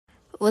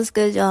What's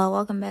good, y'all?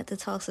 Welcome back to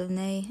Talks of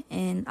Nay.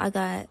 And I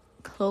got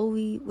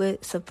Chloe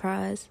with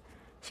Surprise.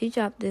 She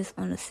dropped this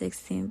on the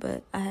 16th,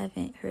 but I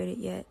haven't heard it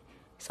yet.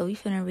 So we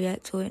finna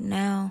react to it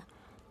now.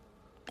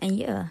 And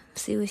yeah,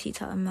 see what she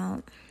talking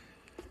about.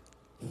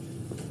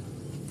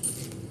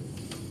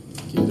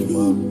 Get him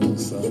up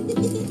inside.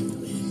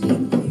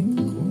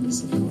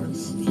 Of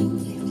course.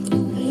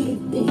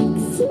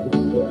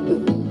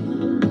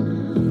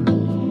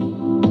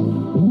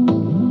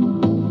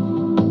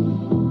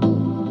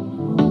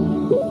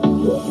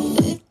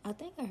 I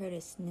think I heard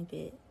a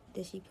snippet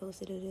that she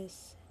posted of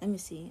this. Let me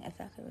see if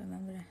I can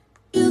remember that.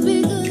 You'll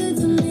be good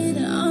to me,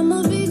 then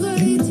I'ma be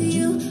great to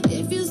you.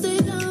 If you stay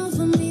down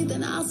for me,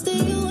 then I'll stay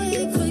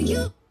awake for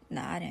you.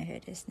 Nah, I didn't hear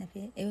this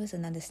snippet. It was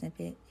another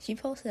snippet. She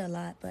posted a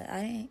lot, but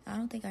I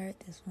don't think I heard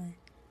this one.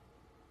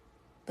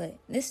 But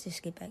let's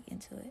just get back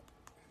into it.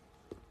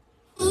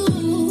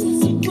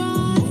 Ooh,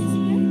 surprise.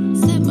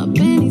 Set my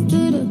panties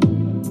to the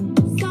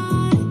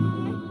side.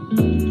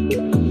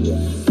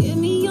 Give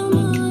me your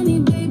money,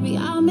 baby,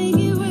 I'll make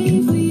it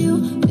rain for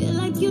you. Feel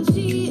like you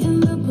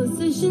cheating the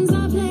positions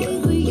I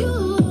play for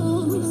you.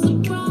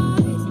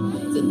 Surprise.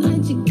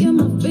 Tonight you get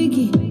my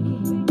freaky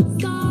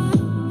side.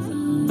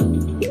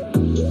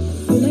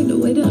 You like the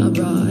way that I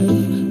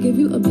ride. Give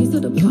you a piece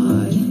of the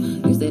pie.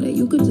 You say that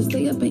you could just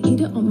stay up and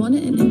eat it all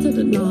morning and into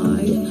the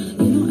night.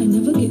 You know I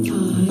never get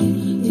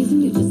tired.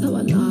 Chasing you just how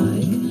I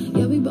like.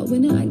 Yeah, we bout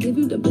winning. I give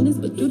you the business,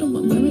 but you don't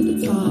want wearing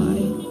the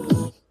tie.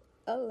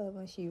 I love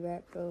when she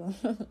rap, though.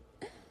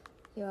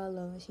 Y'all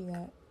love when she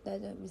rap.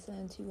 That don't be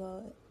sounding too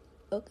hard.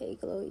 Okay,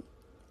 Chloe.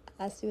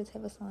 I see what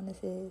type of song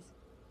this is.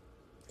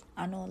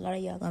 I know a lot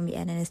of y'all gonna be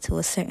adding this to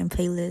a certain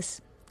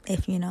playlist,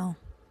 if you know.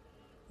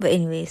 But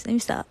anyways, let me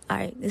stop.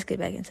 Alright, let's get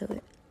back into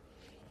it.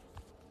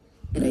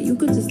 That you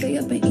could just stay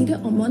up and eat it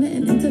all morning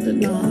and into the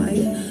night.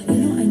 You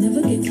know I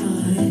never get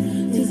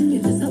tired. Chasing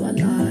you just how I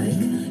like.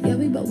 Yeah,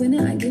 we bout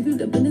winning. I give you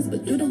the business,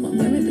 but you don't want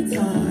wearing the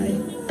tie.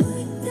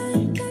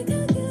 Like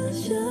a good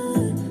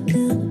shot.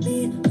 Fill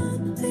me up,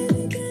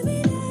 baby, give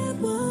me that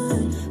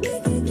one.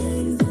 Make it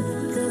taste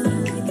good, 'cause I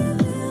like it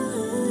real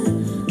hot.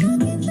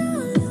 Knock it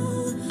down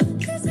low,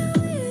 that's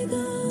how it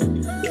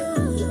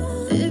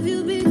goes. If you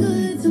be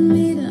good to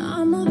me, then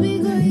I'ma be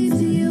great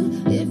to you.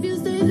 If you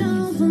stay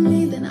down for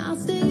me, then I'll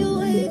stay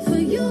awake for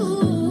you.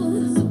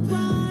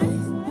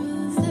 Surprise,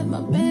 set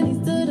my panties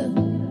to the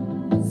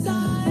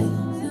side.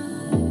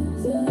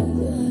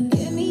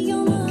 Give me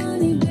your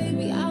money,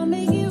 baby, I'll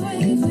make it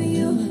rain for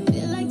you.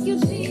 Feel like you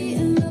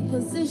cheating the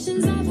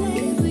positions I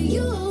play for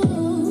you.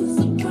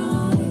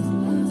 Surprise,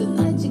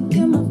 tonight you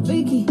get my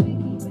freaky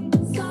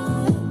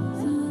side.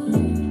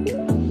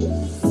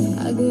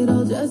 I get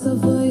all dressed up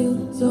for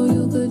you, so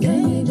you could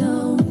take me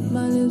down.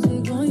 My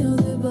lipstick on your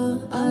zipper,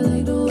 I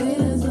like the way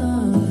that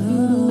sounds. You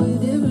know it's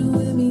different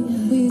with me,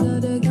 we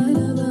got that kind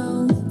of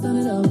bounce. Turn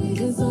it up, we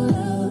get so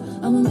loud,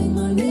 I'ma make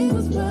my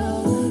neighbors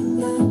proud.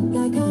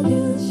 Like a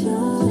good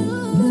shot,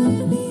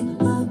 fill me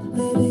up,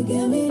 baby,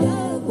 give me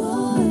that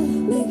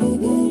one. Make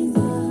it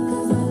gangsta,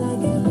 'cause I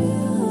like it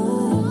real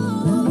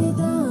hot. Knock it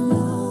down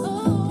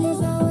low,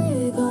 that's how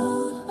it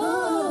goes.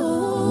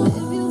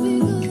 If you be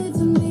good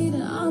to me,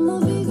 then I'ma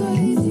be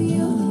great to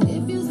you.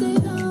 If you stay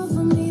down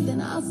for me, then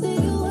I'll stay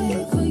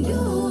awake for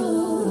you.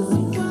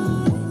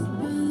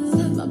 Surprise,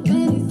 set my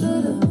panties to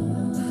the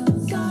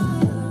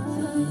side.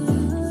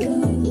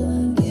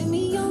 Give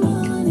me your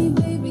money,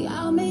 baby,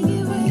 I'll make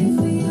it rain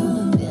for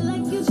you. Feel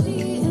like you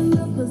cheating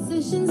the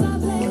positions I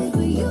play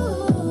for you.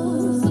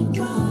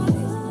 Surprise,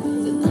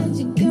 tonight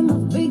you get my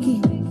freaky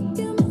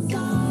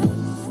side.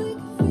 Freaky.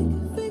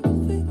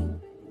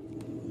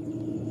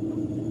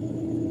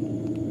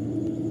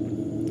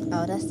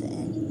 Oh, that's the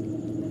end.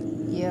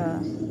 Yeah.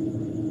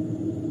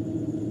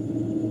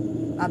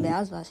 I bet I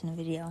was watching the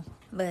video.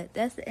 But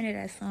that's the end of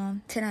that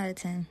song. 10 out of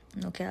 10.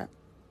 No cap.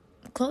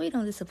 Chloe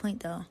don't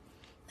disappoint, though.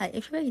 Like,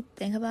 if you really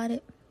think about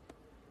it,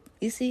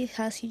 you see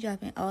how she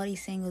dropping all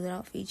these singles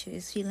without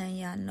features. She letting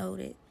y'all know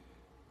that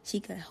she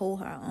could hold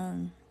her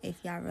own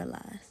if y'all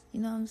realize.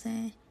 You know what I'm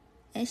saying?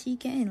 And she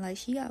can. Like,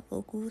 she got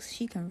vocals.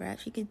 She can rap.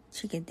 She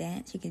could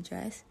dance. She could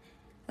dress.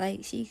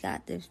 Like, she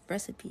got this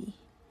recipe.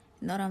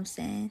 You know what I'm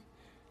saying?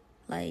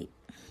 Like,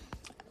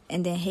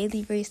 and then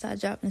Haley Ray start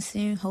dropping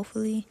soon,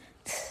 hopefully.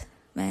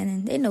 Man,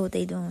 and they know what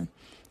they doing.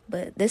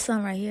 But this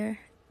song right here,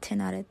 10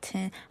 out of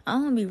 10. I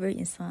don't want to be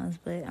rating songs,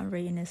 but I'm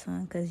rating this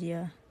one because,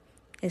 yeah,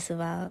 it's a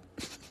vibe.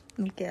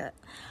 Okay.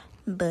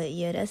 But,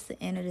 yeah, that's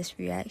the end of this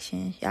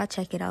reaction. Y'all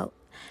check it out.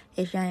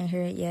 If y'all ain't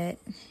heard it yet,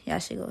 y'all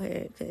should go hear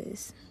it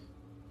because,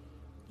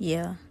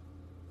 yeah.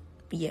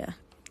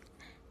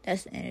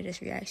 That's the end of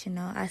this reaction,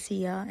 though. I'll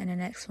see y'all in the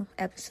next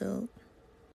episode.